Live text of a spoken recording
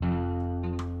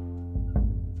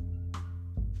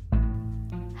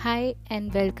Hi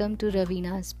and welcome to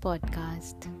Ravina's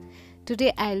podcast.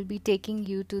 Today I'll be taking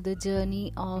you to the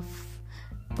journey of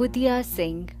Budhia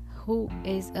Singh, who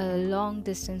is a long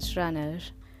distance runner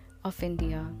of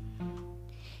India.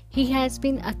 He has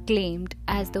been acclaimed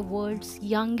as the world's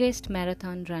youngest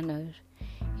marathon runner.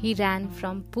 He ran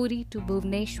from Puri to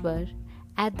Bhubaneswar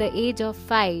at the age of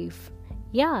 5.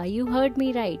 Yeah, you heard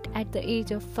me right, at the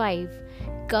age of 5,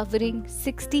 covering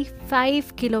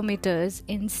 65 kilometers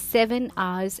in 7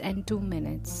 hours and 2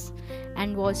 minutes,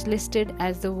 and was listed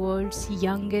as the world's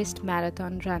youngest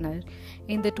marathon runner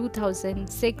in the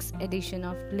 2006 edition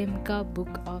of Limca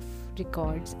Book of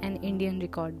Records, an Indian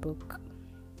record book.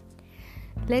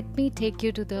 Let me take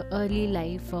you to the early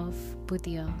life of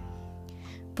Budhia.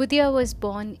 Budhia was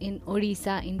born in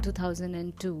Odisha in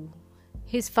 2002.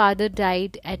 His father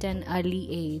died at an early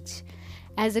age.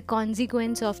 As a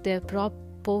consequence of their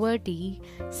poverty,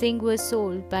 Singh was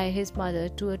sold by his mother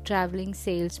to a traveling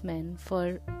salesman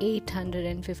for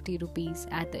 850 rupees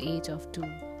at the age of 2.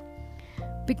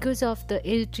 Because of the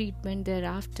ill treatment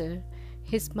thereafter,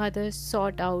 his mother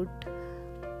sought out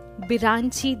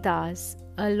Biranchi Das,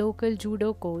 a local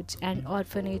judo coach and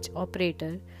orphanage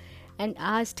operator, and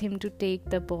asked him to take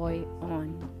the boy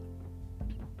on.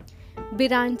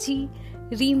 Biranchi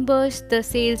reimbursed the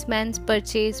salesman's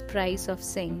purchase price of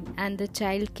Singh, and the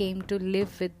child came to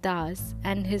live with Das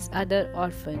and his other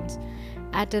orphans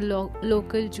at a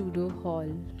local judo hall.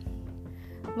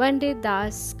 One day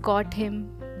Das caught him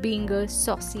being a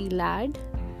saucy lad.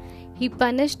 He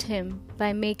punished him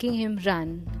by making him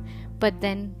run, but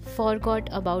then forgot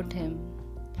about him.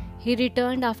 He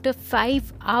returned after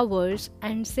 5 hours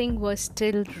and Singh was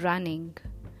still running.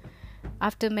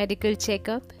 After medical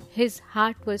checkup, his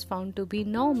heart was found to be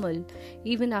normal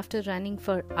even after running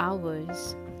for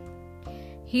hours.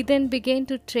 He then began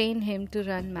to train him to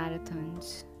run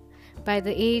marathons. By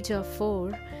the age of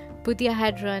 4, Budhia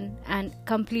had run and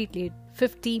completed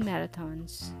 50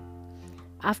 marathons.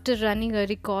 After running a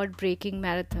record-breaking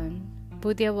marathon,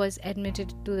 Budhia was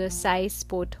admitted to the Sai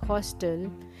Sport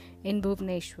Hostel in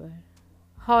Bhubaneswar.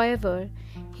 However,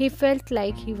 he felt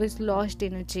like he was lost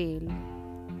in a jail.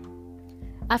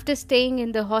 After staying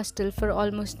in the hostel for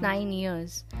almost 9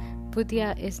 years,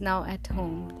 Budhia is now at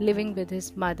home, living with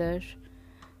his mother,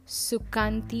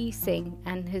 Sukhanti Singh,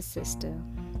 and his sister.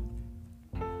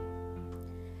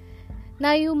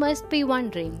 Now you must be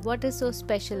wondering, what is so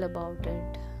special about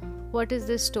it? What is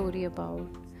this story about?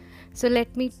 So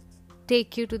let me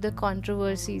take you to the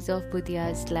controversies of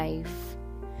Budhia's life.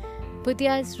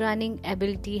 Budhia's running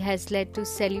ability has led to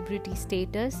celebrity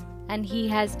status, and he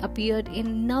has appeared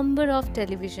in number of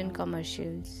television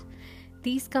commercials.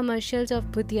 These commercials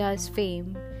of Budhia's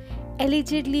fame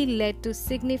allegedly led to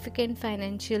significant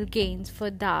financial gains for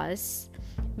Das,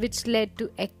 which led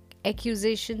to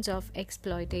accusations of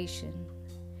exploitation.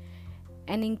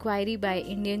 An inquiry by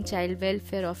Indian child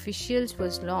welfare officials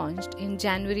was launched in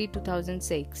January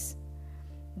 2006.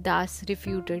 Das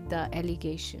refuted the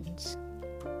allegations.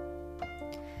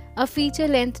 A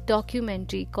feature-length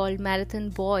documentary called Marathon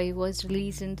Boy was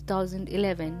released in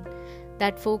 2011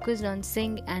 that focused on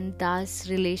Singh and Das'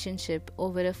 relationship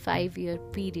over a 5-year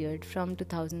period from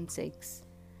 2006.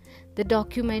 The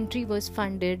documentary was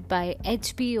funded by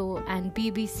HBO and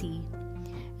BBC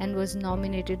and was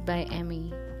nominated by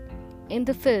Emmy. In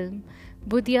the film,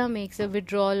 Budhia makes a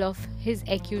withdrawal of his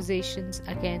accusations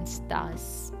against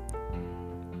Das.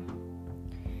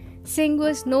 Singh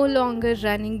was no longer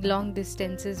running long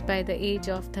distances by the age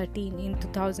of 13 in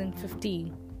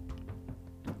 2015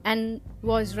 and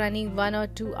was running 1 or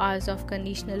 2 hours of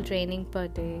conditional training per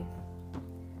day.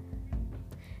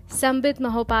 Sambit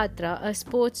Mahopatra, a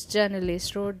sports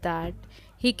journalist, wrote that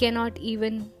he cannot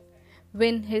even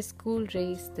win his school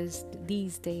race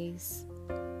these days.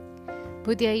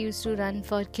 Budhia used to run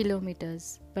for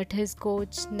kilometers, but his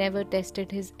coach never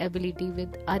tested his ability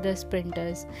with other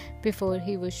sprinters before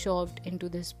he was shoved into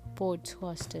the sports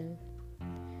hostel.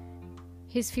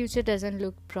 His future doesn't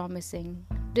look promising.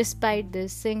 Despite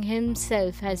this, Singh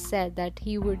himself has said that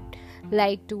he would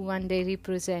like to one day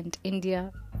represent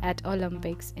India at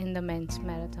Olympics in the men's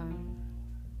marathon.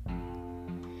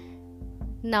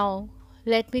 Now,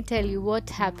 let me tell you what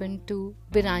happened to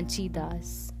Biranchi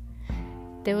Das.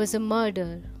 There was a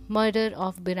murder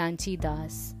of Biranchi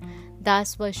Das.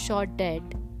 Das was shot dead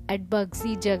at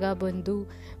Bagsi Jagabandhu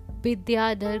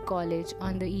Vidyadhar College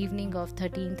on the evening of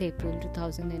 13th April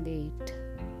 2008.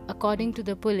 According to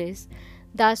the police,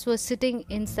 Das was sitting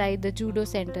inside the judo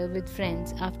center with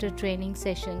friends after training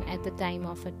session at the time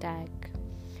of attack.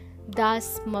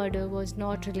 Das' murder was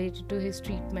not related to his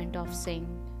treatment of Singh.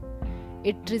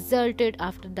 It resulted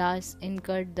after Das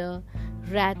incurred the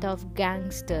wrath of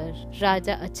gangster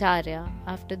Raja Acharya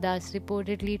after Das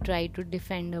reportedly tried to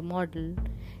defend a model,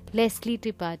 Leslie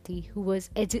Tripathi, who was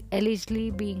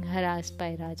allegedly being harassed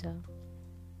by Raja.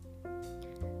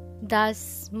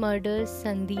 Das murders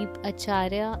Sandeep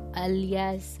Acharya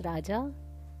alias Raja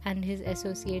and his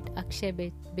associate Akshay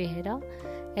Behera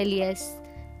alias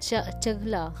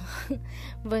Chagla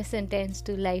were sentenced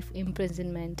to life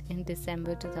imprisonment in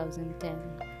December 2010.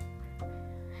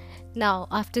 Now,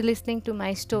 after listening to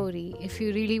my story, if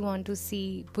you really want to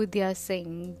see Budhia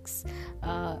Singh's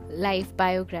life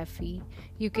biography,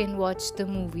 you can watch the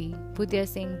movie Budhia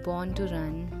Singh Born to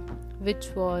Run,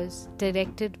 which was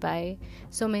directed by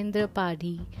Somendra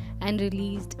Padhi and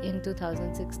released in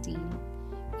 2016.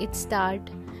 It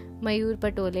starred Mayur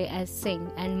Patole as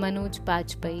Singh and Manoj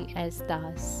Bajpayee as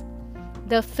Das.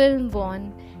 The film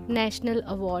won National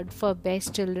Award for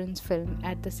Best Children's Film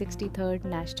at the 63rd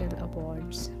National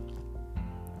Awards.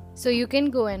 So you can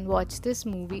go and watch this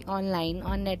movie online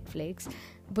on Netflix,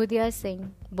 Budhia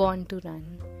Singh Born to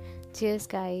Run. Cheers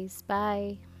guys,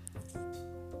 bye.